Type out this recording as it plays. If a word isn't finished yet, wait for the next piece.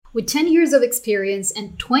With 10 years of experience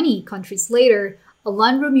and 20 countries later,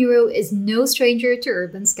 Alan Ramiro is no stranger to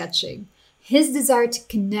urban sketching. His desire to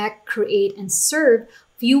connect, create, and serve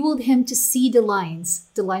fueled him to see the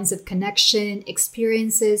lines of connection,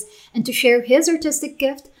 experiences, and to share his artistic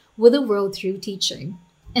gift with the world through teaching.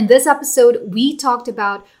 In this episode, we talked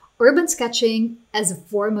about urban sketching as a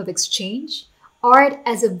form of exchange, art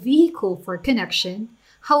as a vehicle for connection,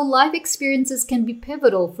 how life experiences can be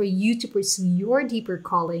pivotal for you to pursue your deeper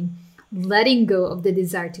calling, letting go of the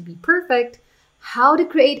desire to be perfect, how to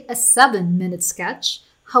create a 7-minute sketch,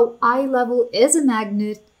 how eye level is a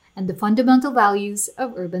magnet, and the fundamental values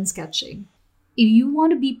of urban sketching. If you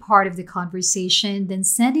want to be part of the conversation, then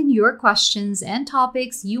send in your questions and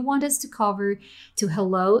topics you want us to cover to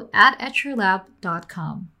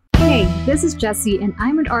hello@etcherlab.com. Hey, this is Jessie, and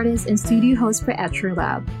I'm an artist and studio host for Etcher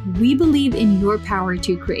Lab. We believe in your power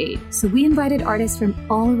to create, so we invited artists from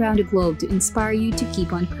all around the globe to inspire you to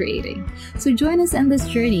keep on creating. So join us in this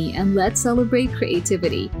journey and let's celebrate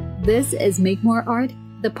creativity. This is Make More Art,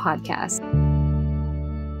 the podcast.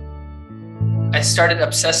 I started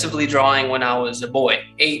obsessively drawing when I was a boy,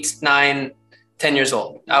 8, 9, 10 years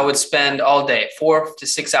old. I would spend all day, 4 to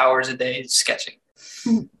 6 hours a day sketching.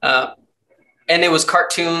 And it was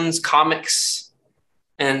cartoons, comics,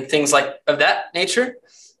 and things of that nature.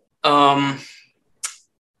 And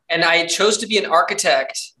I chose to be an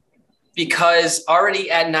architect because already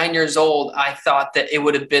at 9 years old, I thought that it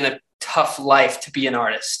would have been a tough life to be an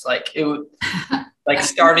artist. Like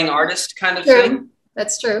starving artist kind of thing.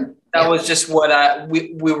 That's true. That was just what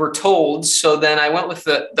we were told. So then I went with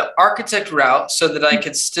the architect route so that I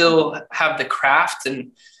could still have the craft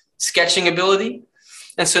and sketching ability.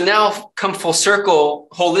 And so now come full circle,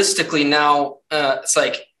 holistically now it's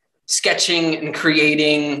like sketching and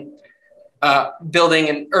creating, building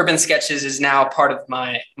and urban sketches is now part of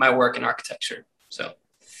my work in architecture. So,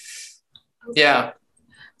 yeah.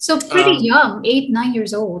 So pretty young, 8, 9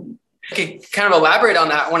 years old. I could kind of elaborate on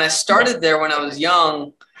that. When I started there, when I was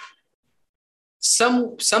young,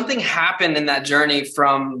 something happened in that journey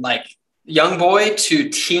from like young boy to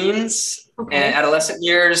teens and adolescent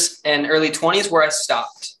years and early 20s where I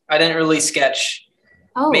stopped. I didn't really sketch.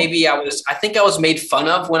 Maybe I think I was made fun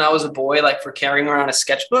of when I was a boy, like for carrying around a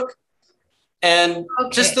sketchbook. And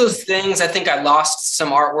just those things, I think I lost some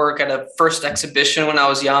artwork at a first exhibition when I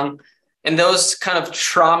was young. And those kind of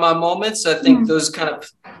trauma moments, I think those kind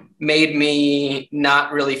of made me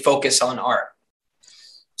not really focus on art.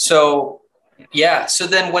 So, yeah. So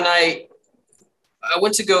then when I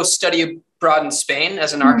went to go study abroad in Spain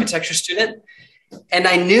as an architecture student, and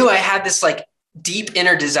I knew I had this like deep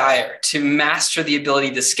inner desire to master the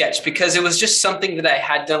ability to sketch because it was just something that I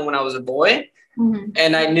had done when I was a boy.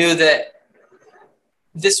 And I knew that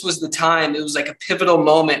this was the time, it was like a pivotal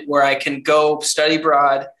moment where I can go study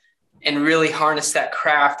abroad and really harness that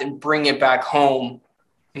craft and bring it back home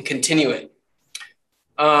and continue it.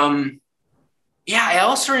 Yeah, I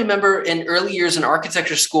also remember in early years in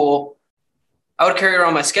architecture school, I would carry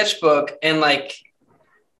around my sketchbook and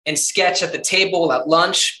sketch at the table at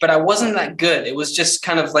lunch, but I wasn't that good. It was just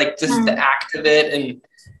kind of like just the act of it.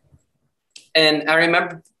 And I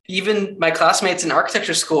remember even my classmates in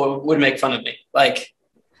architecture school would make fun of me. Like,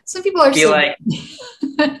 some people are like,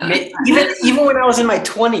 even when I was in my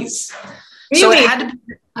 20s. Really? So I had to,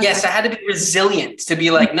 I had to be resilient to be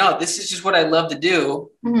like, no, this is just what I love to do.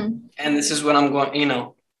 And this is what I'm going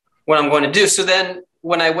to do. So then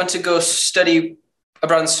when I went to go study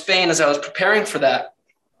abroad in Spain, as I was preparing for that,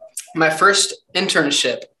 my first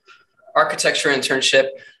internship, architecture internship,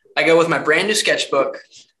 I go with my brand new sketchbook.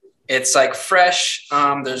 It's like fresh.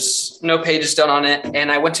 There's no pages done on it.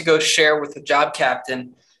 And I went to go share with the job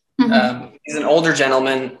captain. He's an older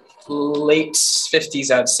gentleman, late 50s,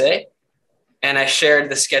 I'd say. And I shared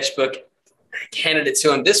the sketchbook, handed it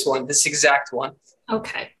to him, this exact one.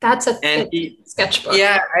 Okay. That's a sketchbook.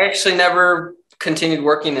 Yeah. I actually never continued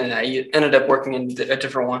working in it. I ended up working in a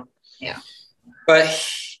different one. Yeah. But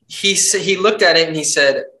he looked at it and he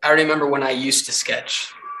said, I remember when I used to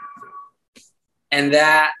sketch. And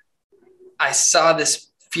that I saw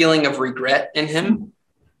this feeling of regret in him.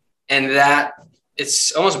 And that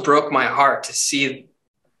it's almost broke my heart to see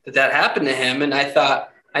that happened to him. And I thought,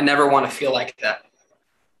 I never want to feel like that.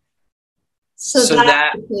 So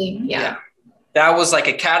that was like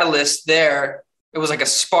a catalyst there. It was like a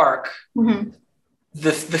spark.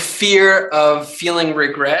 The fear of feeling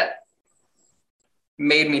regret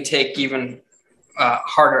made me take even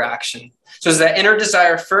harder action. So it was that inner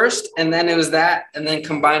desire first, and then it was that, and then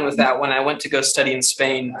combined with that, when I went to go study in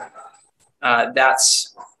Spain,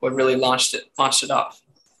 that's what really launched it off.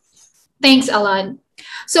 Thanks, Alan.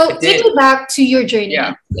 So take me back to your journey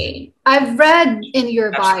Yeah. in Spain. I've read in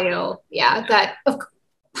your bio, that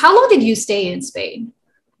how long did you stay in Spain?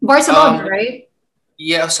 Barcelona, right?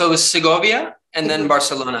 Yeah, so it was Segovia and then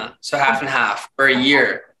Barcelona, so half and half for a year.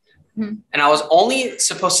 Mm-hmm. And I was only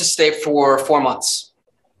supposed to stay for 4 months.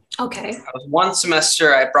 Okay. I was one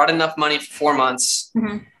semester. I brought enough money for 4 months.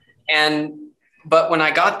 Mm-hmm. But when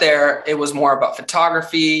I got there, it was more about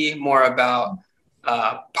photography, more about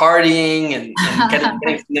partying and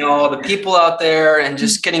getting to know all the people out there and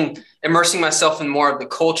just immersing myself in more of the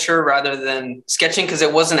culture rather than sketching, because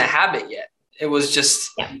it wasn't a habit yet. It was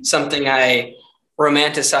just something I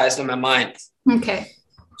romanticized in my mind. Okay.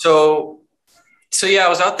 So yeah, I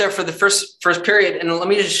was out there for the first period, and let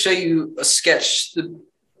me just show you a sketch.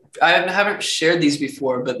 I haven't shared these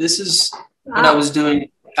before, but this is what I was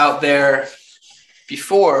doing out there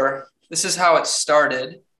before. This is how it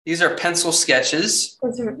started. These are pencil sketches.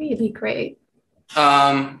 Those are really great.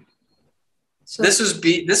 This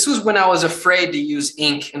was when I was afraid to use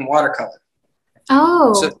ink and watercolor.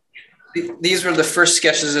 Oh. So these were the first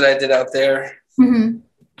sketches that I did out there. Mm-hmm.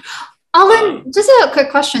 Alan, just a quick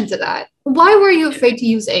question to that. Why were you afraid to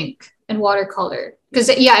use ink and watercolor? Because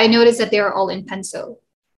I noticed that they are all in pencil.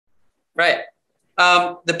 Right.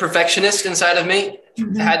 The perfectionist inside of me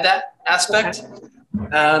had that aspect.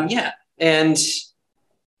 Okay. And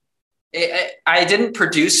I didn't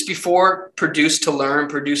produce to learn,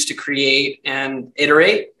 produce to create and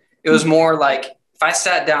iterate. It was more like if I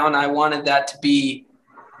sat down, I wanted that to be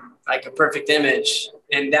like a perfect image.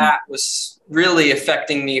 And that was really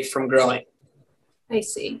affecting me from growing. I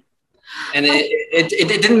see. And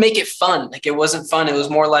it didn't make it fun. Like it wasn't fun. It was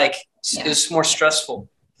more like, it was more stressful.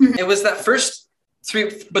 It was that first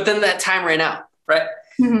 3, but then that time ran out. Right.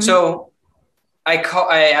 So I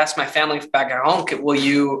asked my family back at home, will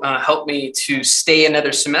you help me to stay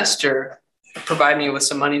another semester, provide me with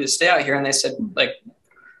some money to stay out here? And they said, like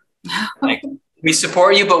we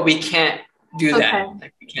support you, but we can't do that. Okay.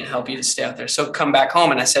 Like, we can't help you to stay out there. So come back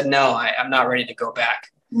home. And I said, no, I'm not ready to go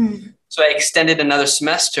back. So I extended another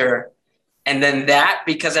semester. And then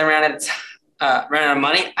because I ran out of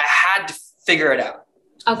money, I had to figure it out.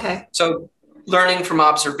 Okay. So learning from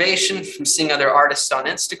observation, from seeing other artists on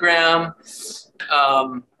Instagram,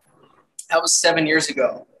 that was 7 years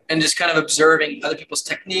ago. And just kind of observing other people's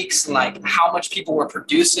techniques, like how much people were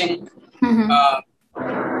producing.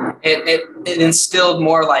 It instilled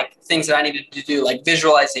more like things that I needed to do, like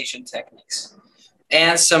visualization techniques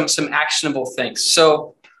and some actionable things.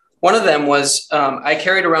 So one of them was I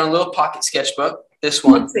carried around a little pocket sketchbook, this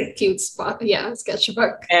one. It's a cute spot. Yeah,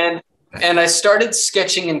 sketchbook. And I started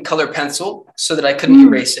sketching in color pencil so that I couldn't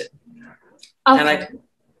erase it. Okay. And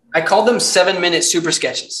I called them 7-minute super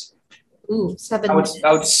sketches. Ooh, 7 minutes.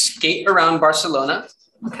 I would skate around Barcelona.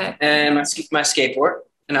 Okay. And my skateboard.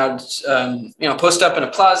 And I would, post up in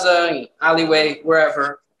a plaza, alleyway,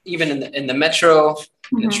 wherever, even in the metro,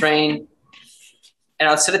 in the train. And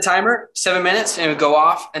I would set a timer, 7 minutes, and it would go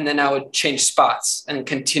off. And then I would change spots and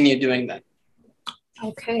continue doing that.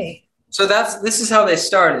 Okay. So this is how they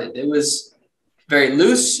started. It was very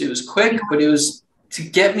loose. It was quick, but it was to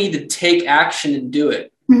get me to take action and do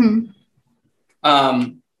it.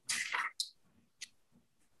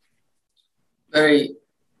 Very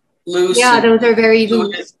loose. Yeah, those are very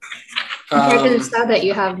loose compared to the style that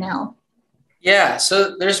you have now. Yeah,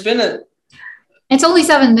 so there's been It's only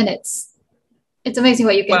 7 minutes. It's amazing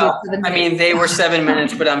what you can do. In 7 minutes. I mean, they were 7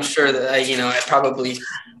 minutes, but I'm sure that I probably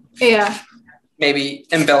maybe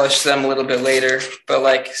embellished them a little bit later.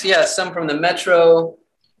 But some from the metro.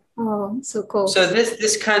 Oh, so cool. So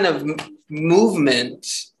this kind of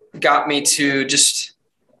movement got me to just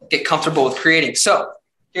get comfortable with creating. So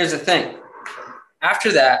here's the thing.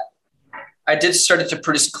 After that, I started to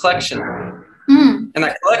produce a collection. And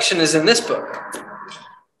that collection is in this book.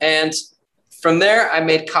 And from there, I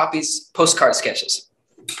made postcard sketches.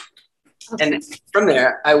 Okay. And from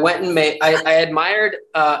there, I went and I admired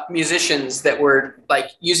musicians that were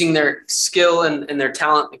like using their skill and their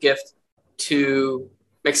talent, the gift, to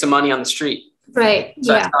make some money on the street. Right.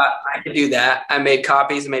 So I thought I could do that. I made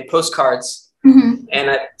copies, I made postcards, and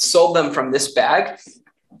I sold them from this bag.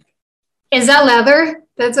 Is that leather?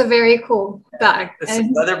 That's a very cool bag. It's a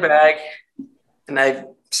leather bag, and I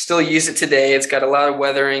still use it today. It's got a lot of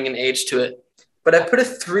weathering and age to it. But I put a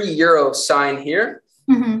 €3 sign here.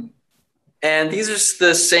 And these are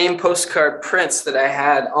the same postcard prints that I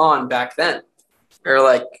had on back then.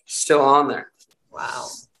 They're still on there. Wow.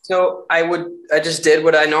 So I just did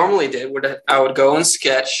what I normally did. I would go and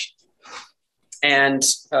sketch and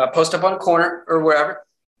post up on a corner or wherever.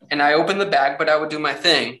 And I opened the bag, but I would do my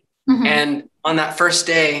thing. And on that first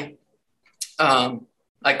day,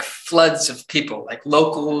 like floods of people, like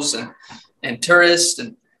locals and tourists.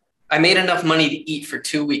 And I made enough money to eat for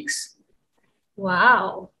 2 weeks.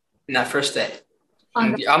 Wow. In that first day.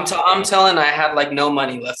 I'm telling, I had like no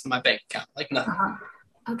money left in my bank account, like nothing.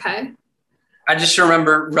 Okay. I just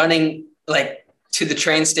remember running like to the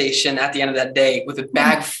train station at the end of that day with a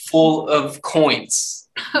bag full of coins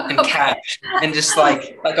and cash, and just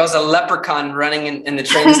like I was a leprechaun running in the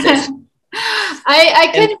train station.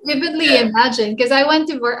 I can vividly imagine, because I went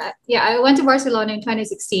to Barcelona in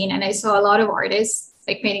 2016, and I saw a lot of artists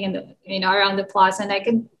like painting in the around the plaza, and I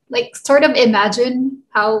can like sort of imagine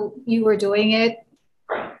how you were doing it.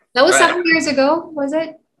 That was 7 years ago, was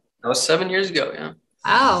it? That was 7 years ago, yeah.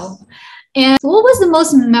 Wow. And what was the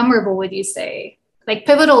most memorable, would you say, like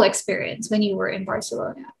pivotal experience when you were in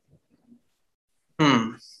Barcelona?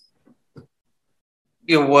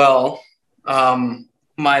 Yeah, well,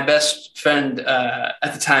 my best friend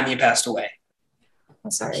at the time, he passed away.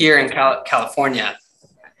 Here in California.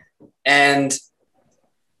 And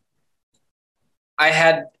I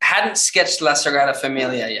hadn't sketched La Sagrada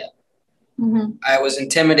Familia yet. Mm-hmm. I was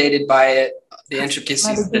intimidated by it, the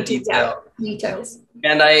intricacies, the details.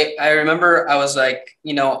 And I remember I was like,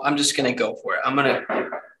 I'm just going to go for it. I'm going to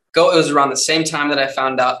go. It was around the same time that I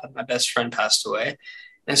found out that my best friend passed away.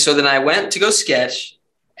 And so then I went to go sketch,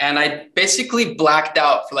 and I basically blacked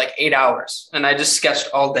out for like 8 hours, and I just sketched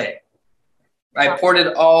all day. I poured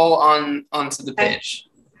it all onto the page.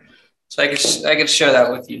 So I could share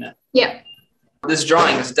that with you now. Yeah. This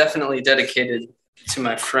drawing is definitely dedicated to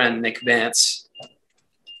my friend Nick Vance,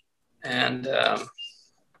 and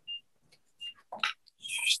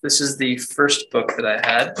this is the first book that I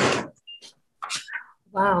had.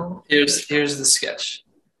 Wow! Here's the sketch.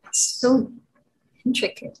 It's so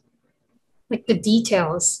intricate, like the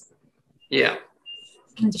details. Yeah.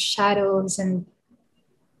 And the shadows and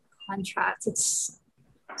contrast. It's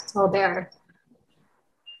all there.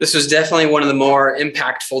 This was definitely one of the more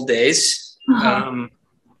impactful days.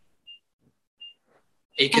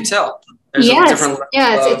 You could tell. There's a different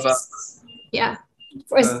level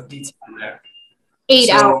of detail there. 8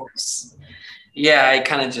 hours. Yeah, I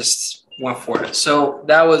kind of just went for it. So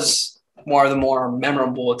that was one of the more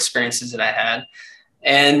memorable experiences that I had.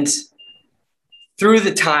 And through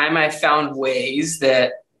the time, I found ways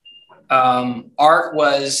that art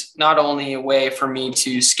was not only a way for me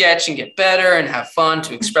to sketch and get better and have fun,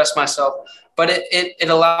 to express myself, but it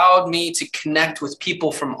allowed me to connect with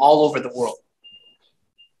people from all over the world.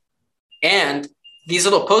 And these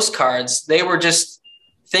little postcards, they were just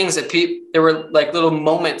things that they were like little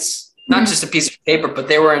moments, not just a piece of paper, but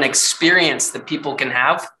they were an experience that people can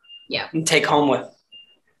have and take home with.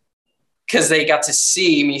 Because they got to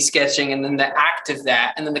see me sketching, and then the act of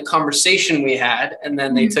that, and then the conversation we had, and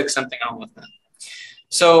then they took something home with them.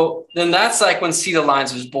 So then that's like when See the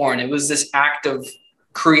Lines was born. It was this act of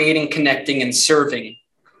creating, connecting, and serving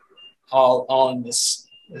all in this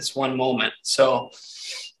one moment. So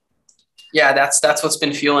yeah, that's what's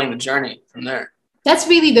been fueling the journey from there. That's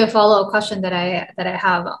really the follow-up question that I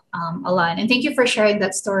have, Alan. And thank you for sharing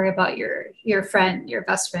that story about your friend, your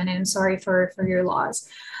best friend. And I'm sorry for your loss.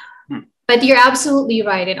 But you're absolutely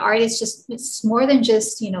right. And art is it's more than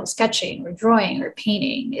just, sketching or drawing or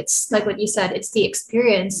painting. It's like what you said, it's the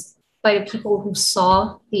experience by the people who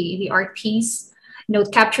saw the art piece,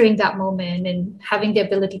 capturing that moment and having the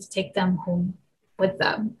ability to take them home with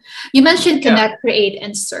them. You mentioned connect, create,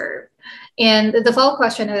 and serve. And the follow-up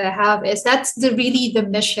question that I have is that's really the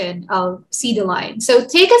mission of See the Line. So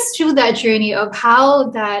take us through that journey of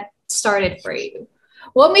how that started for you.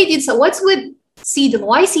 What made you, what's with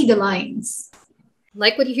why See the Lines?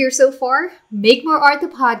 Like what you hear so far? Make More Art, the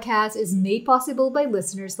podcast, is made possible by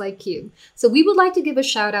listeners like you. So we would like to give a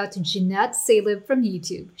shout out to Jeanette Salib from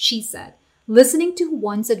YouTube. She said, listening to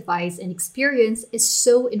one's advice and experience is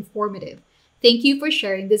so informative. Thank you for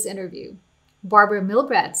sharing this interview. Barbara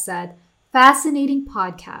Milbrad said, fascinating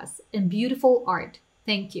podcast and beautiful art.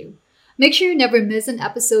 Thank you. Make sure you never miss an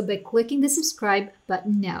episode by clicking the subscribe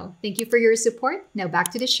button now. Thank you for your support. Now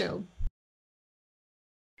back to the show.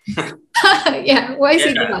 Why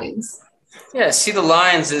See the Lines? See the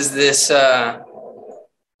Lines is this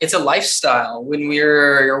it's a lifestyle. When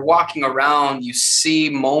you're walking around, you see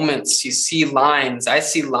moments, you see lines. I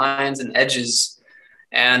see lines and edges,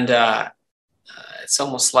 and it's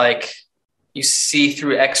almost like you see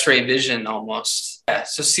through X-ray vision almost.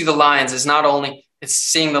 So See the Lines is not only it's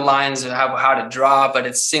seeing the lines of how to draw, but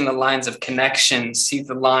it's seeing the lines of connection, see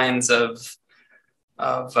the lines of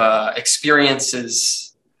experiences,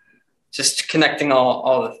 just connecting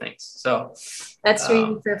all the things. So that's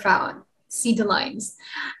really profound. See the lines.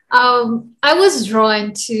 I was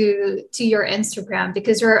drawn to your Instagram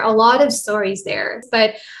because there are a lot of stories there.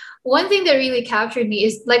 But one thing that really captured me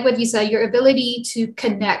is like what you said, your ability to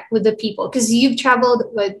connect with the people, because you've traveled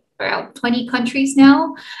with around 20 countries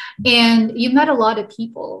now, and you've met a lot of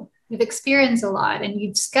people. You've experienced a lot and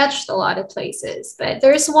you've sketched a lot of places. But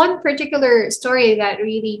there's one particular story that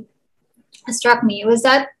really struck me. It was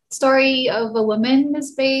that story of a woman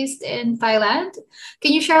is based in Thailand.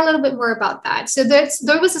 Can you share a little bit more about that? So there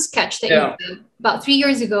was a sketch that you did about 3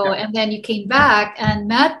 years ago, and then you came back and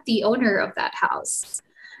met the owner of that house,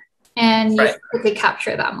 and you quickly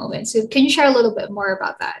capture that moment. So can you share a little bit more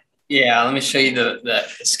about that? Yeah, let me show you the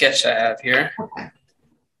sketch I have here. Okay.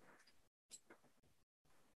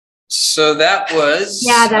 So that was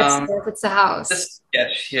that's the house. This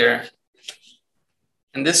sketch here.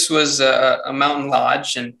 And this was a mountain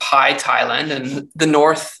lodge in Pai, Thailand, in the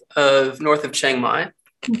north of Chiang Mai.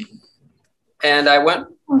 Mm-hmm. And I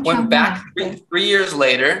went back 3 years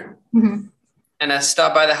later, mm-hmm. and I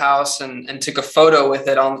stopped by the house and took a photo with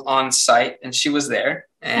it on site, and she was there,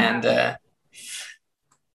 and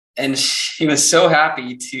she was so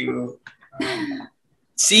happy to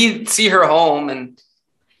see her home,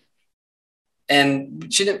 and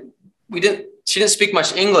she didn't speak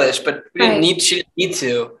much English, but she didn't need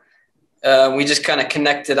to. We just kind of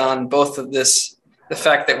connected on both of the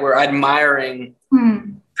fact that we're admiring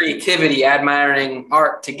creativity, admiring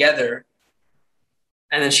art together.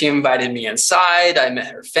 And then she invited me inside. I met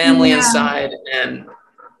her family inside, and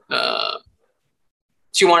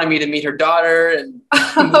she wanted me to meet her daughter. And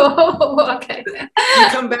okay. You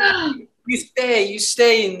come back, you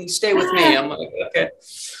stay with me. I'm like, okay.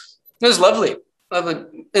 It was lovely.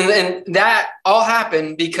 And that all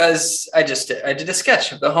happened because I did a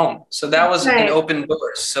sketch of the home. So that was an open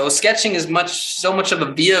door. So sketching is so much of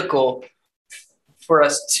a vehicle for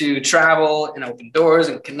us to travel and open doors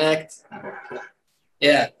and connect.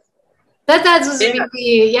 Yeah. That was really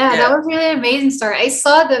that was really an amazing story. I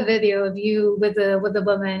saw the video of you with the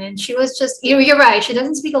woman, and she was just, you're right. She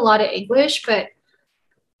doesn't speak a lot of English, but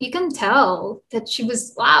you can tell that she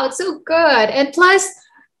was, wow, it's so good. And plus,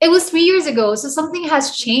 it was 3 years ago, so something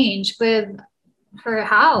has changed with her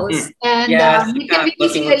house. And you can really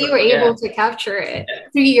see that you were able to capture it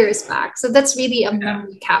 3 years back. So that's really a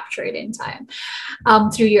memory captured in time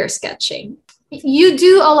through your sketching. You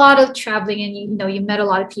do a lot of traveling, and you met a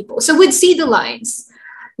lot of people. So with See the Lines,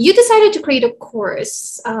 you decided to create a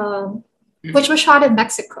course, which was shot in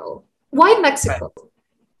Mexico. Why Mexico?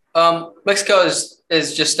 Mexico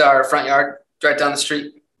is just our front yard, right down the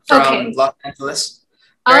street from Los Angeles.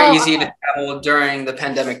 Very easy to travel during the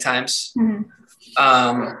pandemic times. Mm-hmm.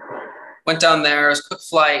 Went down there, it was a quick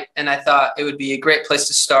flight, and I thought it would be a great place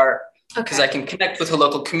to start because I can connect with a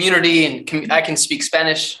local community, and I can speak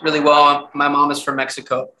Spanish really well. My mom is from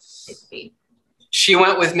Mexico. She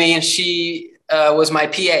went with me, and she was my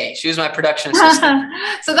PA. She was my production assistant.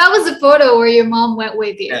 So that was the photo where your mom went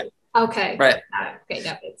with you. Yeah. Okay. Right. Okay,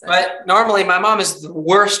 that makes sense. But normally my mom is the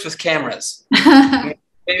worst with cameras.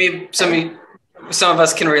 Maybe some of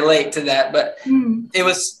us can relate to that, but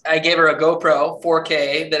I gave her a GoPro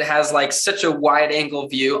 4K that has like such a wide angle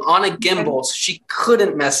view on a gimbal, so she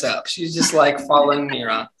couldn't mess up. She's just like following me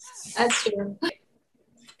around. That's true.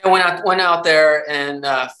 I went out there and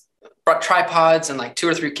brought tripods and like 2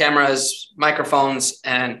 or 3 cameras, microphones,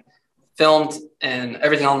 and filmed and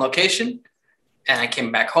everything on location. And I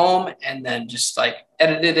came back home and then just like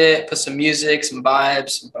edited it, put some music, some vibes,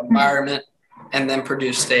 some environment, and then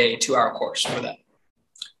produced a 2-hour course for that.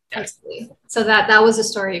 Yeah. So that was the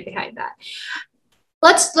story behind that.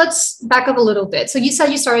 Let's back up a little bit. So you said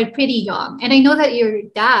you started pretty young, and I know that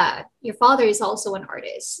your father is also an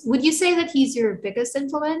artist. Would you say that he's your biggest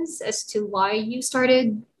influence as to why you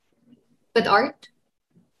started with art?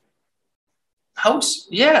 I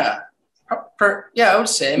would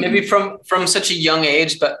say maybe from such a young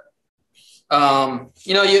age, but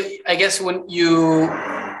I guess when you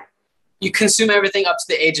consume everything up to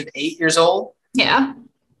the age of 8 years old. Yeah.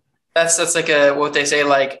 That's like what they say,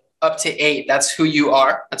 like up to 8, that's who you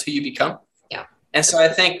are. That's who you become. Yeah. And so I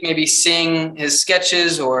think maybe seeing his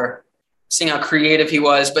sketches or seeing how creative he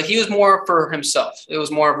was, but he was more for himself. It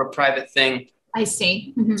was more of a private thing. I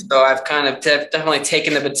see. Mm-hmm. So I've kind of definitely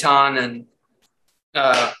taken the baton and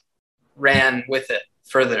ran with it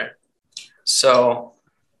further. So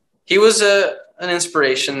he was an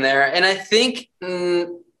inspiration there. And I think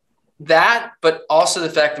that, but also the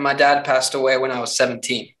fact that my dad passed away when I was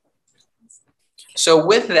 17. So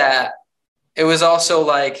with that, it was also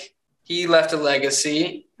like he left a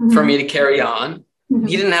legacy for me to carry on.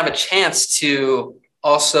 He didn't have a chance to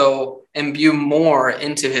also imbue more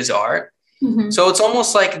into his art. So it's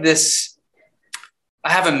almost like this,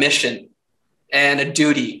 I have a mission and a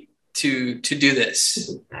duty to do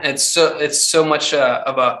this. It's so much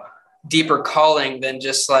of a deeper calling than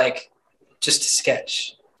just to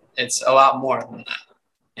sketch. It's a lot more than that.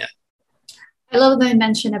 Yeah. I love that you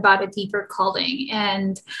mentioned about a deeper calling,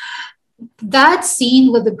 and that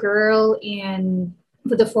scene with the girl and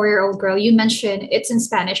with the 4-year-old girl, you mentioned it's in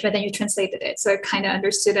Spanish, but then you translated it. So I kind of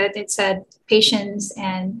understood it. It said patience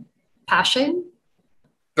and passion.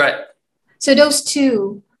 Right. So those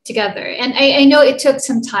two together. And I know it took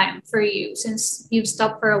some time for you since you've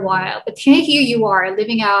stopped for a while, but here you are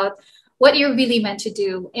living out what you're really meant to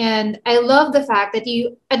do. And I love the fact that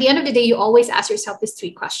you, at the end of the day, you always ask yourself these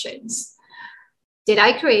 3 questions. Did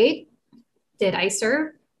I create? Did I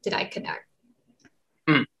serve? Did I connect?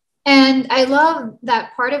 And I love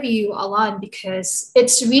that part of you, Alon, because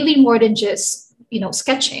it's really more than just,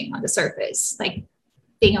 sketching on the surface, like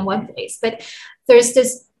being in one place, but there's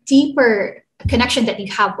this deeper connection that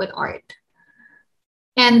you have with art,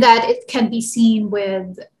 and that it can be seen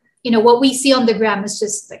with, what we see on the gram is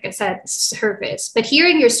just, like I said, surface. But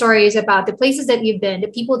hearing your stories about the places that you've been, the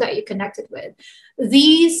people that you connected with,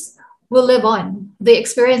 these will live on, the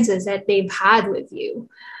experiences that they've had with you.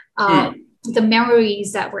 The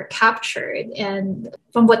memories that were captured, and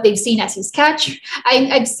from what they've seen as you sketch.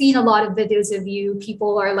 I've seen a lot of videos of you.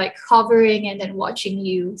 People are like hovering and then watching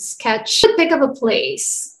you sketch. Pick up a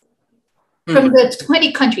place from the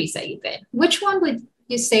 20 countries that you've been. Which one would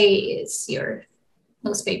you say is your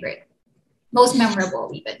most favorite, most memorable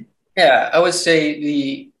even? Yeah, I would say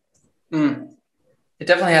it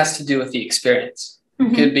definitely has to do with the experience.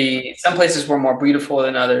 It could be, some places were more beautiful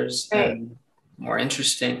than others. Right. And more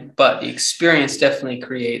interesting, but the experience definitely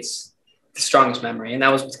creates the strongest memory, and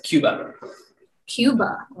that was with Cuba.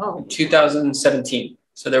 Oh. 2017.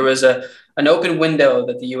 So there was an open window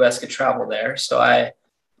that the U.S. could travel there. So I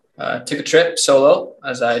took a trip solo,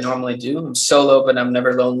 as I normally do. I'm solo, but I'm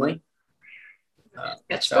never lonely.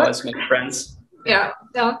 So I always make friends. Yeah.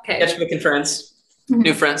 Okay. Sketchbook and friends,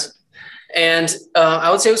 new friends, and I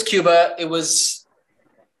would say it was Cuba. It was.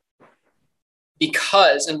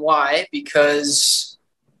 Because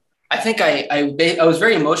I think I was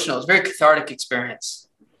very emotional. It was a very cathartic experience.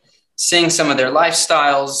 Seeing some of their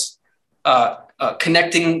lifestyles,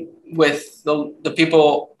 connecting with the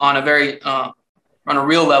people on a very on a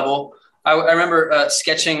real level. I remember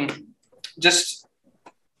sketching just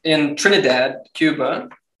in Trinidad, Cuba,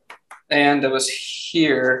 and it was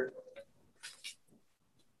here.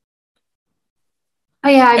 Oh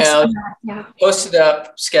yeah, I've seen that. Yeah. Posted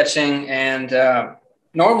up sketching, and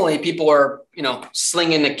normally people are,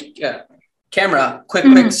 slinging the camera,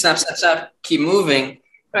 quick, snap, keep moving.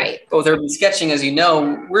 Right. But with urban sketching, as you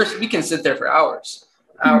know, we can sit there for hours,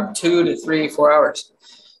 2 to 3, 4 hours.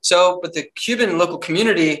 So, but the Cuban local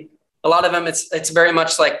community, a lot of them, it's very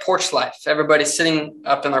much like porch life. Everybody's sitting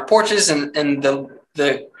up in their porches, and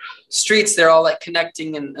the streets, they're all like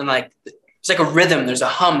connecting and like. It's like a rhythm. There's a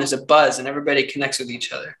hum, there's a buzz, and everybody connects with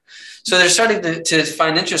each other. So they're starting to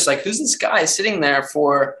find interest. Like, who's this guy sitting there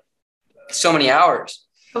for so many hours?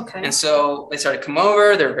 Okay. And so they started to come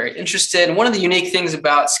over. They're very interested. And one of the unique things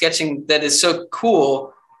about sketching that is so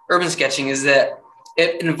cool, urban sketching, is that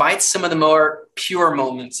it invites some of the more pure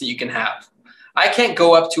moments that you can have. I can't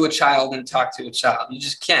go up to a child and talk to a child. You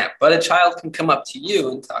just can't. But a child can come up to you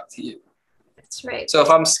and talk to you. That's right. So if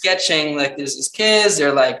I'm sketching, like, there's these kids,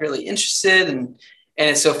 they're like really interested, and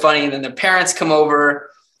it's so funny. And then their parents come over.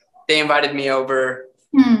 They invited me over.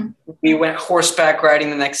 We went horseback riding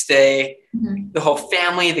the next day. The whole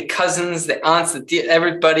family, the cousins, the aunts,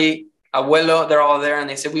 everybody, abuelo, they're all there. And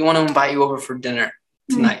they said, we want to invite you over for dinner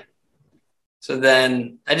tonight. So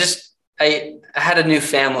then I had a new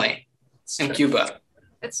family in Cuba.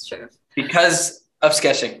 That's true. Because of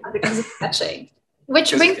sketching. Because of sketching.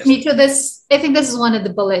 Which brings me to this. I think this is one of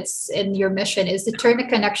the bullets in your mission, is to turn a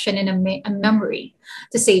connection in a memory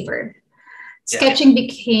to savor. Sketching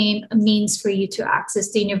became a means for you to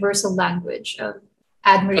access the universal language of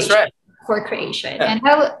admiration for creation. Yeah. And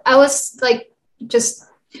I was like just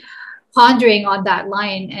pondering on that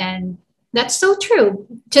line, and that's so true.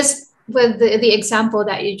 Just with the example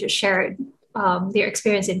that you just shared, their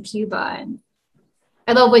experience in Cuba. And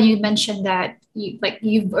I love when you mentioned that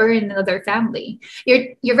you've earned another family.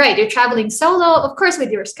 You're right. You're traveling solo, of course, with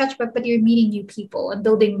your sketchbook, but you're meeting new people and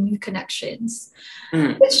building new connections,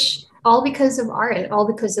 which all because of art, all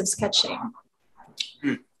because of sketching.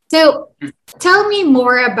 So tell me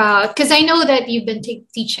more about, because I know that you've been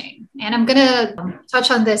teaching, and I'm going to touch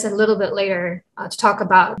on this a little bit later to talk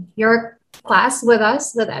about your class with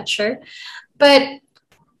us, with Etcher. But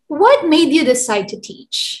what made you decide to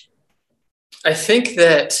teach? I think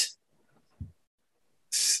that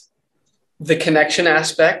the connection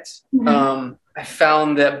aspect, I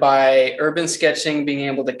found that by urban sketching, being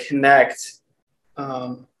able to connect,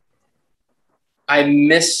 I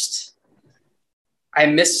missed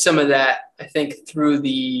some of that, I think, through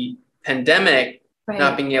the pandemic,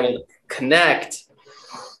 not being able to connect.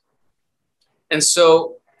 And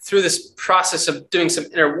so through this process of doing some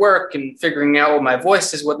inner work and figuring out what my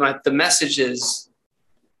voice is, what the message is,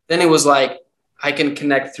 then it was like, I can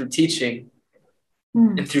connect through teaching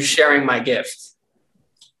and through sharing my gift.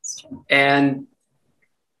 And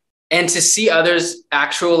to see others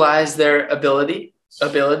actualize their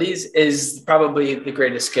abilities is probably the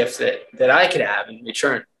greatest gift that I could have in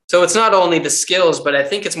return. So it's not only the skills, but I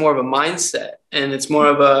think it's more of a mindset, and it's more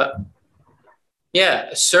of a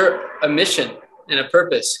mission and a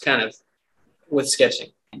purpose kind of with sketching.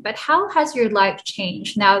 But how has your life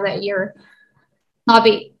changed now that you're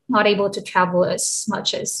not able to travel as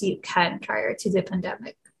much as you can prior to the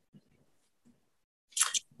pandemic?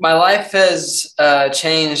 My life has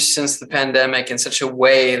changed since the pandemic in such a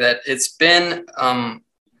way that it's been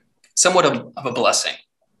somewhat of a blessing,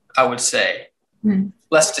 I would say.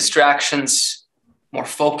 Less distractions, more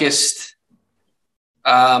focused.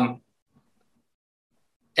 And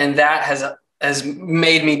that has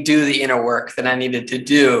made me do the inner work that I needed to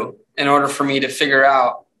do in order for me to figure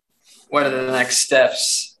out what are the next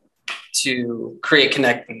steps to create,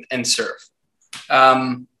 connect, and serve.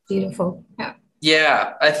 Beautiful.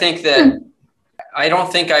 Yeah, I think that I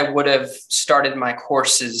don't think I would have started my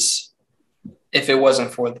courses if it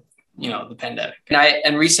wasn't for the pandemic.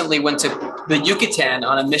 And recently went to the Yucatan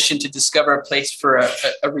on a mission to discover a place for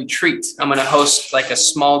a retreat. I'm going to host like a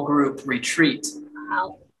small group retreat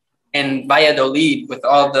in Valladolid with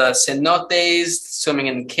all the cenotes, swimming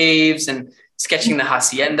in the caves and sketching the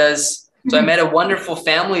haciendas. So I met a wonderful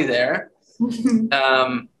family there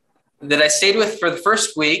that I stayed with for the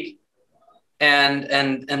first week. And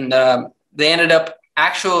they ended up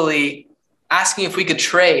actually asking if we could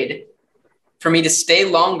trade for me to stay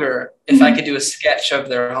longer if I could do a sketch of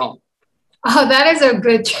their home. Oh, that is a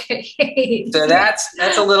good trade. So that's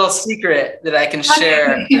a little secret that I can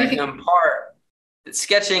share and I can impart. That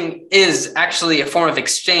sketching is actually a form of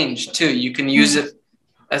exchange too. You can use it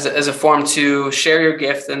as a form to share your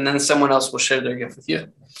gift, and then someone else will share their gift with you.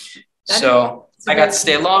 I got to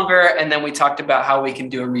stay longer, and then we talked about how we can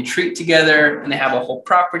do a retreat together, and they have a whole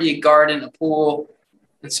property, a garden, a pool.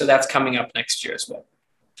 And so that's coming up next year as well.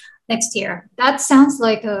 Next year. That sounds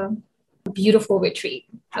like a beautiful retreat,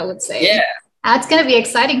 I would say. Yeah. That's going to be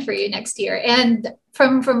exciting for you next year. And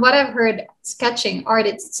from what I've heard, sketching art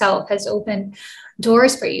itself has opened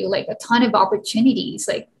doors for you, like a ton of opportunities.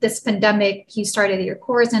 Like this pandemic, you started your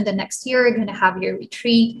course, and the next year you're going to have your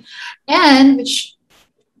retreat. And which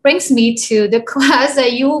brings me to the class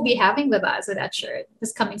that you will be having with us at Etchere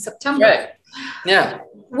this coming September. Right. Yeah.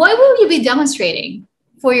 What will you be demonstrating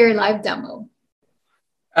for your live demo?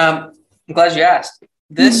 I'm glad you asked.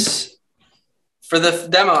 For the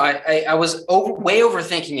demo, I was way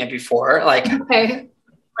overthinking it before. Like, okay, how am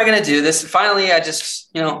I going to do this? Finally, I just,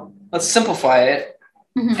 let's simplify it.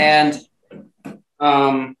 And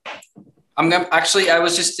I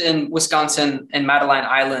was just in Wisconsin and Madeline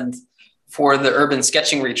Island for the urban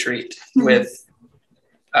sketching retreat with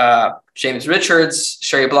James Richards,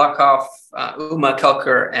 Sherry Blockhoff, Uma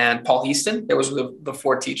Kelker, and Paul Heaston. There was the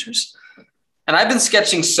 4 teachers. And I've been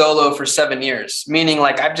sketching solo for 7 years, meaning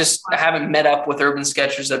like I haven't met up with urban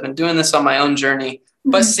sketchers. I've been doing this on my own journey,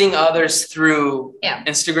 but seeing others through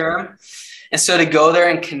Instagram. And so to go there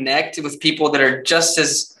and connect with people that are just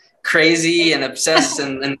as crazy and obsessed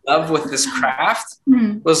and in love with this craft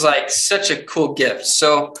was like such a cool gift.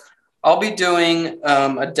 So I'll be doing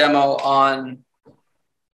a demo on.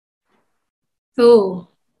 Oh,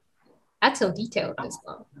 that's so detailed as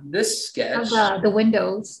well. This sketch. Of the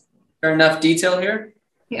windows. Is there enough detail here?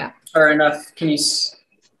 Yeah. Or enough?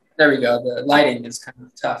 There we go. The lighting is kind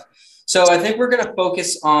of tough. So I think we're going to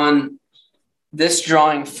focus on this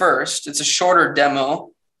drawing first. It's a shorter demo.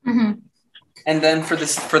 And then for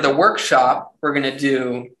the workshop, we're going to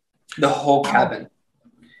do the whole cabin.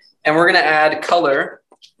 And we're going to add color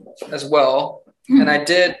as well. And I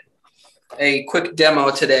did a quick demo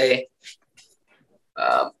today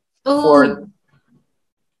for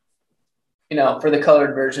the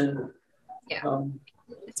colored version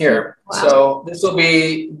here. Wow. So this will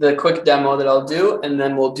be the quick demo that I'll do, and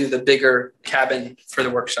then we'll do the bigger cabin for the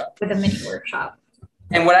workshop. For the mini workshop.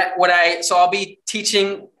 And so I'll be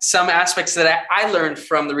teaching some aspects that I learned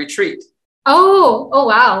from the retreat. Oh,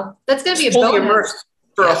 wow. That's going to be a bonus. Immersed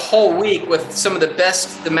for a whole week with some of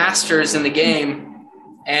the masters in the game.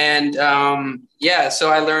 And yeah, so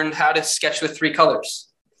I learned how to sketch with three colors,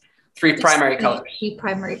 three primary colors. Three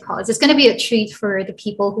primary colors. It's going to be a treat for the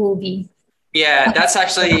people who will be. Yeah, that's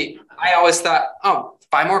actually, I always thought, oh,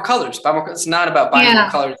 buy more colors. Buy more. It's not about buying more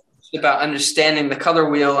colors. It's about understanding the color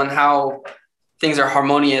wheel and how things are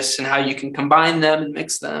harmonious and how you can combine them and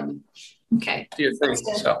mix them. Okay. Do your thing.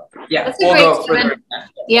 So yeah, we'll go further.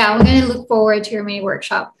 Yeah, we're going to look forward to your mini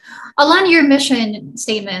workshop. Alon, your mission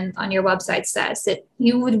statement on your website says that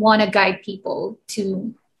you would want to guide people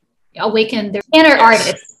to awaken their inner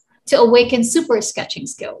artists, to awaken super sketching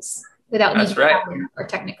skills without needing talent or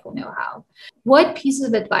technical know-how. What pieces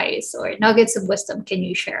of advice or nuggets of wisdom can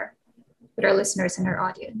you share with our listeners and our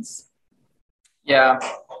audience? Yeah,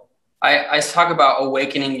 I talk about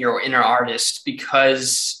awakening your inner artist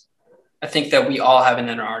because I think that we all have an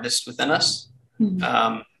inner artist within us.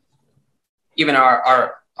 Mm-hmm. Even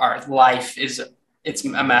our life it's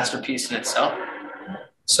a masterpiece in itself.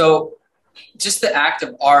 So just the act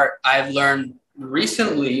of art, I've learned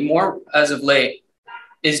recently, more as of late,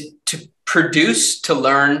 is to produce, to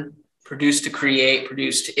learn, produce, to create,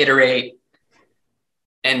 produce, to iterate,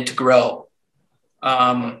 and to grow.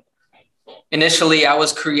 Initially, I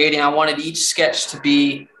was creating, I wanted each sketch to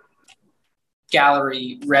be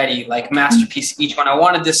gallery ready, like masterpiece, each one. I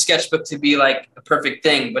wanted this sketchbook to be like a perfect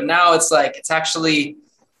thing, but now it's like, it's actually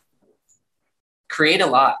create a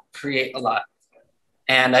lot.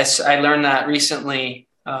 And I learned that recently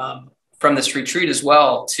from this retreat as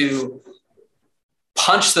well, to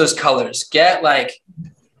punch those colors, get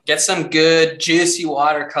some good juicy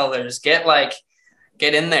watercolors, get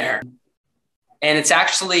in there. And it's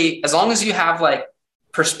actually, as long as you have like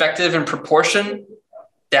perspective and proportion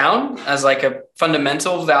down as like a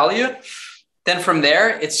fundamental value, then from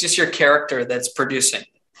there, it's just your character that's producing,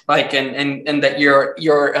 like, and that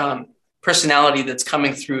your personality that's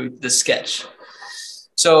coming through the sketch.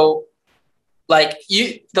 So like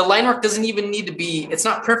the line work doesn't even need to be, it's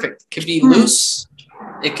not perfect. It could be loose.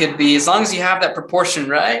 It could be, as long as you have that proportion,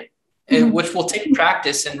 right? Which will take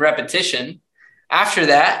practice and repetition. After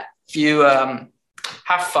that, if you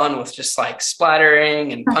have fun with just like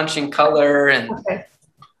splattering and punching color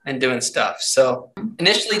and doing stuff. So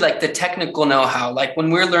initially, like the technical know-how, like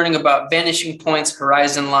when we're learning about vanishing points,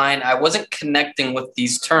 horizon line, I wasn't connecting with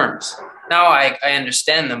these terms. Now I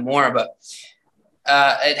understand them more, but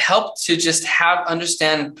it helped to just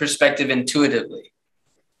understand perspective intuitively,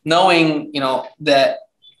 knowing, that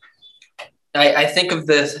I think of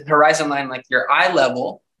the horizon line like your eye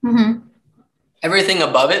level. Mm-hmm. Everything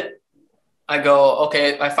above it, I go,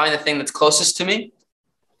 okay, I find the thing that's closest to me,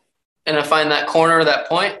 and I find that corner, that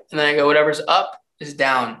point, and then I go, whatever's up is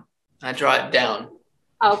down. I draw it down.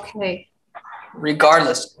 Okay.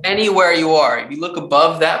 Regardless, anywhere you are, if you look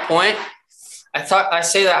above that point, I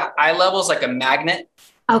say that eye level is like a magnet.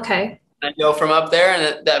 Okay. I go from up there,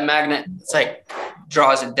 and that magnet, it's like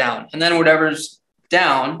draws it down, and then whatever's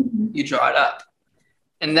down, you draw it up,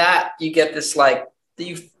 and that you get this like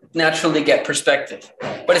you naturally get perspective.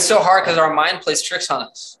 But it's so hard because our mind plays tricks on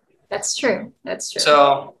us. That's true.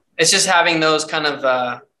 So it's just having those kind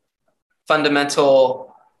of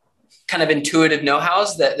fundamental, kind of intuitive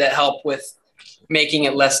know-hows that help with making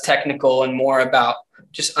it less technical and more about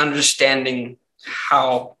just understanding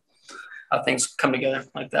how things come together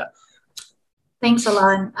like that. Thanks,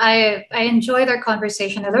 Alon. I enjoyed our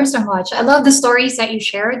conversation. I learned so much. I love the stories that you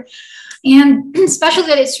shared, and especially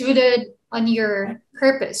that it's rooted on your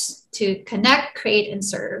purpose to connect, create, and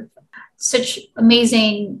serve. Such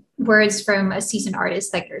amazing words from a seasoned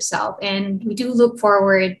artist like yourself. And we do look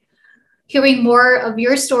forward hearing more of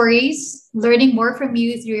your stories, learning more from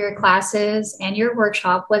you through your classes and your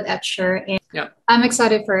workshop with Etchr. And I'm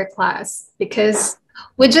excited for a class because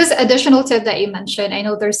with just additional tip that you mentioned, I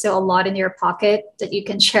know there's still a lot in your pocket that you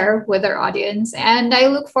can share with our audience. And I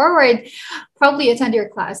look forward, probably attend your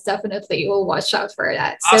class. Definitely will watch out for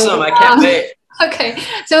that. Awesome. So, I can't wait. Okay.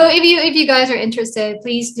 So if you guys are interested,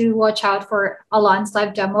 please do watch out for Alon's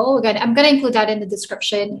live demo. Again, I'm going to include that in the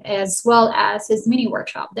description, as well as his mini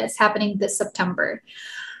workshop that's happening this September.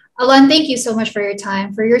 Alon, thank you so much for your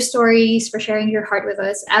time, for your stories, for sharing your heart with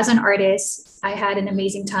us as an artist. I had an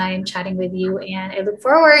amazing time chatting with you, and I look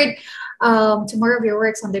forward to more of your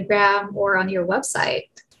works on the gram or on your website,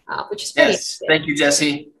 which is pretty Yes. Thank you,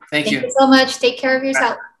 Jessie. Thank you so much. Take care of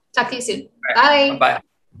yourself. Talk to you soon. Bye. Bye.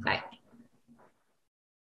 Bye.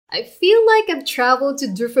 I feel like I've traveled to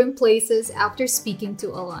different places after speaking to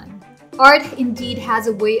Alon. Art indeed has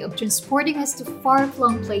a way of transporting us to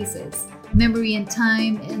far-flung places, memory and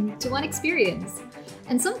time, and to one experience.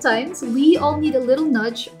 And sometimes we all need a little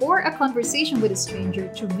nudge or a conversation with a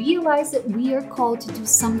stranger to realize that we are called to do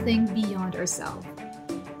something beyond ourselves.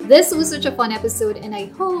 This was such a fun episode, and I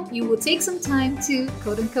hope you will take some time to,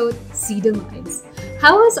 quote unquote, see the lines.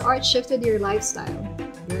 How has art shifted your lifestyle,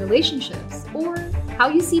 your relationships, or how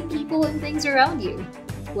you see people and things around you?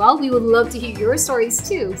 Well, we would love to hear your stories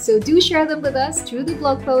too, so do share them with us through the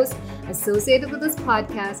blog post associated with this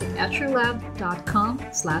podcast at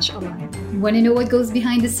etcherlab.com/align. Want to know what goes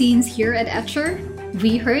behind the scenes here at Etcher?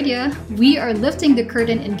 We heard ya. We are lifting the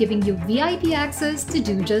curtain and giving you VIP access to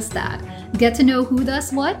do just that. Get to know who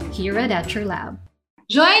does what here at Etcher Lab.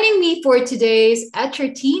 Joining me for today's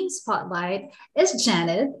Etcher Team Spotlight is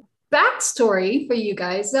Janet. Backstory for you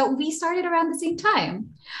guys that we started around the same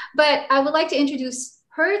time. But I would like to introduce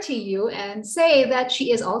her to you and say that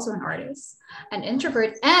she is also an artist, an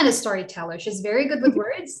introvert, and a storyteller. She's very good with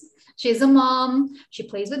words. She's a mom. She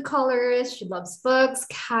plays with colors. She loves books,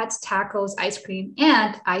 cats, tacos, ice cream,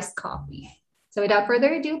 and iced coffee. So without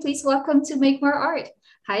further ado, please welcome to Make More Art.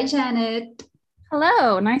 Hi, Janet.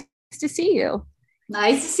 Hello. Nice to see you.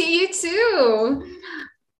 Nice to see you too.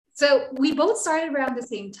 So we both started around the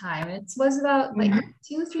same time. It was about like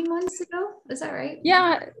 2-3 months ago. Is that right?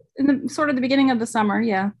 Yeah, in the sort of the beginning of the summer.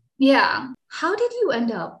 Yeah. Yeah. How did you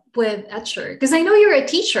end up with Etcher? Because I know you're a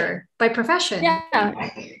teacher by profession. Yeah.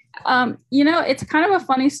 It's kind of a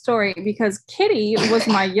funny story because Kitty was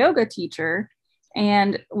my yoga teacher,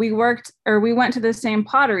 and we went to the same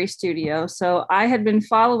pottery studio. So I had been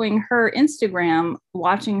following her Instagram,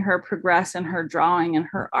 watching her progress in her drawing and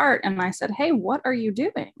her art. And I said, "Hey, what are you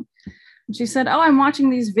doing?" And she said, "Oh, I'm watching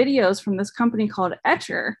these videos from this company called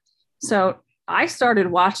Etcher." So I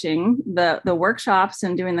started watching the workshops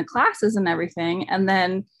and doing the classes and everything. And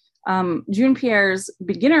then June Pierre's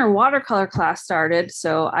beginner watercolor class started.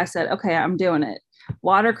 So I said, okay, I'm doing it.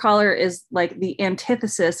 Watercolor is like the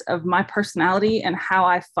antithesis of my personality and how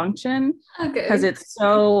I function, because it's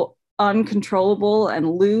so uncontrollable and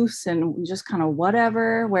loose and just kind of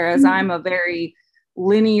whatever. Whereas I'm a very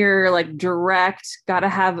linear, like direct, gotta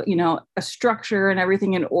have, a structure and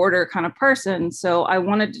everything in order kind of person. So I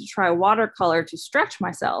wanted to try watercolor to stretch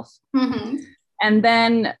myself. Mm-hmm. And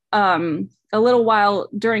then a little while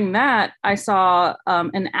during that, I saw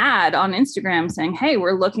an ad on Instagram saying, "Hey,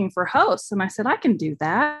 we're looking for hosts." And I said, "I can do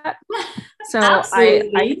that." So I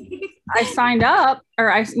signed up,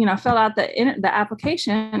 or I filled out the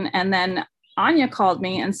application, and then Anya called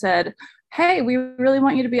me and said, "Hey, we really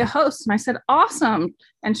want you to be a host." And I said, "Awesome."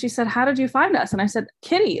 And she said, "How did you find us?" And I said,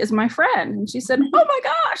 "Kitty is my friend." And she said, "Oh my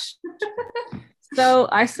gosh." So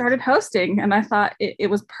I started hosting, and I thought it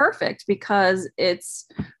was perfect because it's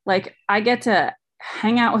like I get to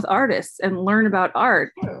hang out with artists and learn about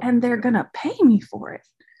art, and they're going to pay me for it.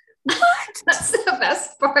 What? That's the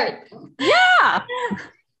best part. Yeah.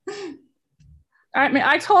 I mean,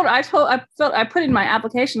 I put in my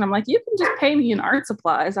application, I'm like, you can just pay me in art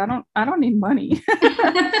supplies. I don't need money. So,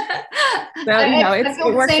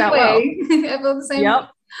 it works out well. I feel the same way.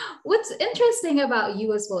 What's interesting about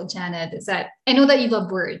you as well, Janet, is that I know that you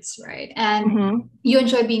love words, right? And you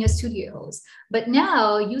enjoy being a studio host, but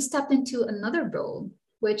now you stepped into another role,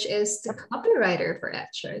 which is the copywriter for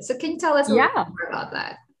Etcher. So can you tell us a little more about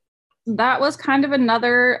that? That was kind of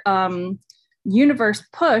another universe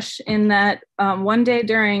push in that one day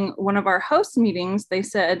during one of our host meetings, they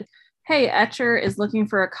said, "Hey, Etcher is looking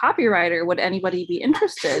for a copywriter. Would anybody be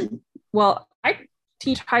interested?" Well, I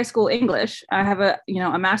teach high school English. I have a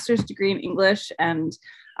master's degree in English, and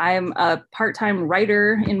I am a part-time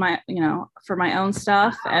writer in my, for my own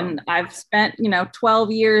stuff. And I've spent,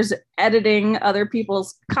 12 years editing other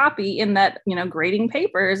people's copy in that, grading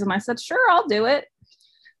papers. And I said, "Sure, I'll do it."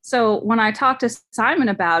 So when I talked to Simon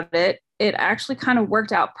about it, it actually kind of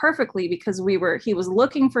worked out perfectly because he was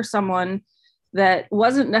looking for someone that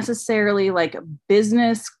wasn't necessarily like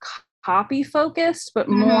business copy focused, but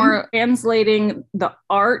more translating the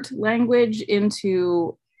art language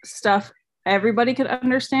into stuff everybody could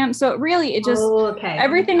understand. So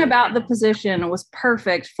everything about the position was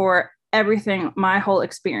perfect for everything, my whole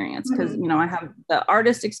experience. Because, I have the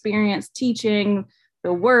artist experience teaching,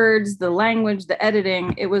 the words, the language, the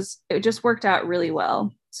editing. It just worked out really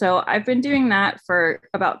well. So I've been doing that for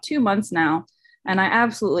about 2 months now, and I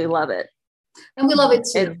absolutely love it. And we love it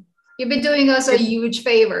too. You've been doing us a huge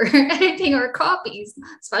favor, editing our copies,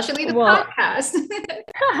 especially the podcast.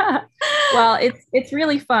 Well, it's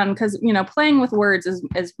really fun because, playing with words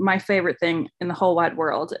is my favorite thing in the whole wide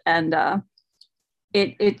world. And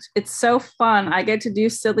it's so fun. I get to do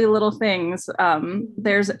silly little things.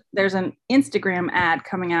 There's an Instagram ad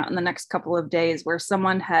coming out in the next couple of days where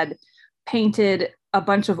someone had painted a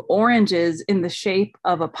bunch of oranges in the shape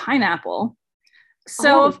of a pineapple.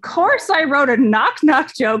 So of course I wrote a knock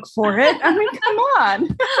joke for it. I mean, come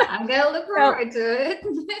on. I'm going to look forward to it.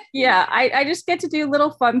 Yeah, I just get to do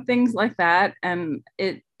little fun things like that. And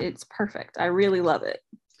it's perfect. I really love it.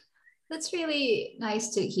 That's really nice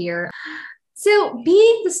to hear. So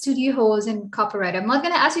being the studio host and copywriter, I'm not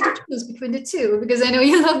going to ask you to choose between the two because I know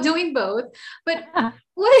you love doing both. But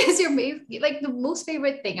what is your the most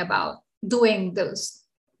favorite thing about doing those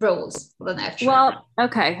roles? Well,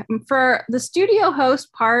 okay. For the studio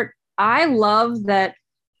host part, I love that.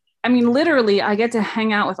 I mean, literally, I get to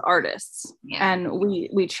hang out with artists and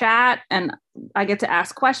we chat and I get to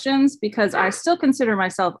ask questions because I still consider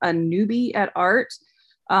myself a newbie at art.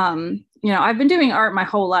 I've been doing art my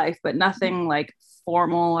whole life, but nothing like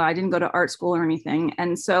formal. I didn't go to art school or anything.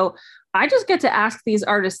 And so I just get to ask these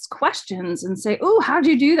artists questions and say, "Oh, how'd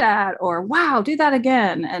you do that?" Or, "Wow, do that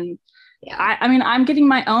again." And I'm getting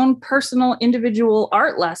my own personal individual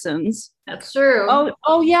art lessons. That's true.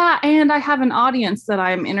 Oh yeah. And I have an audience that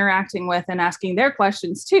I'm interacting with and asking their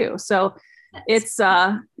questions too. So it's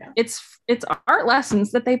art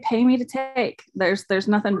lessons that they pay me to take. There's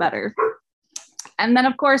nothing better. And then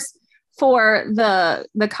of course, for the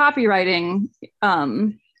copywriting,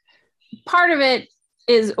 part of it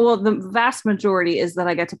is, the vast majority is that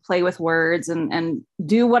I get to play with words and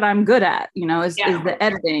do what I'm good at, is the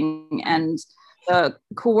editing and the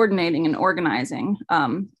coordinating and organizing.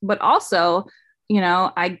 But also,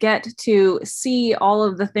 I get to see all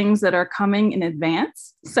of the things that are coming in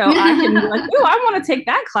advance. So I can be like, "Oh, I want to take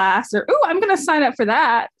that class," or, "Oh, I'm going to sign up for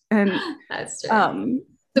that." And that's true.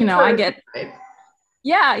 I get,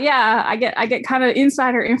 I get kind of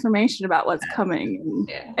insider information about what's coming.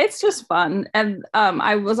 It's just fun. And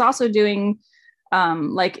I was also doing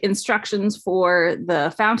like instructions for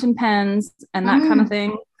the fountain pens and that kind of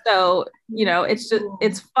thing. So,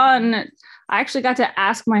 it's fun. I actually got to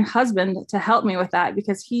ask my husband to help me with that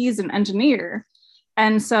because he's an engineer.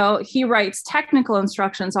 And so he writes technical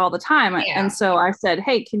instructions all the time. Yeah. And so I said,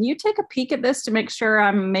 "Hey, can you take a peek at this to make sure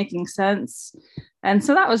I'm making sense?" And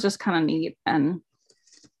so that was just kind of neat. And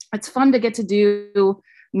it's fun to get to do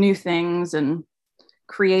new things and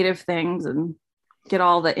creative things and get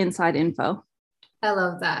all the inside info. I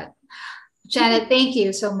love that. Janet, thank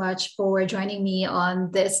you so much for joining me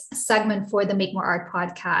on this segment for the Make More Art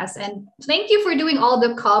podcast. And thank you for doing all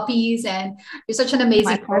the copies. And you're such an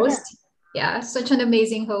amazing host. Yeah, such an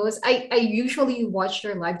amazing host. I usually watch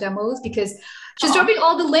your live demos because she's dropping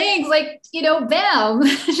all the links, bam.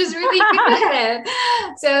 She's really good at it.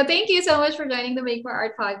 So thank you so much for joining the Make More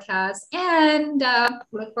Art podcast. And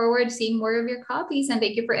look forward to seeing more of your copies. And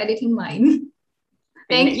thank you for editing mine.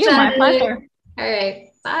 Thank you. My pleasure. All right.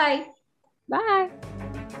 Bye. Bye.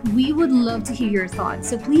 We would love to hear your thoughts,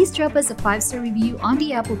 so please drop us a 5-star review on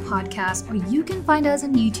the Apple Podcast, or you can find us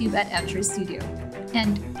on YouTube at Enter Studio.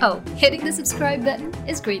 And hitting the subscribe button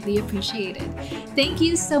is greatly appreciated. Thank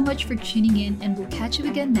you so much for tuning in, and we'll catch you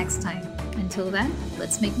again next time. Until then,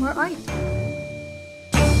 let's make more art.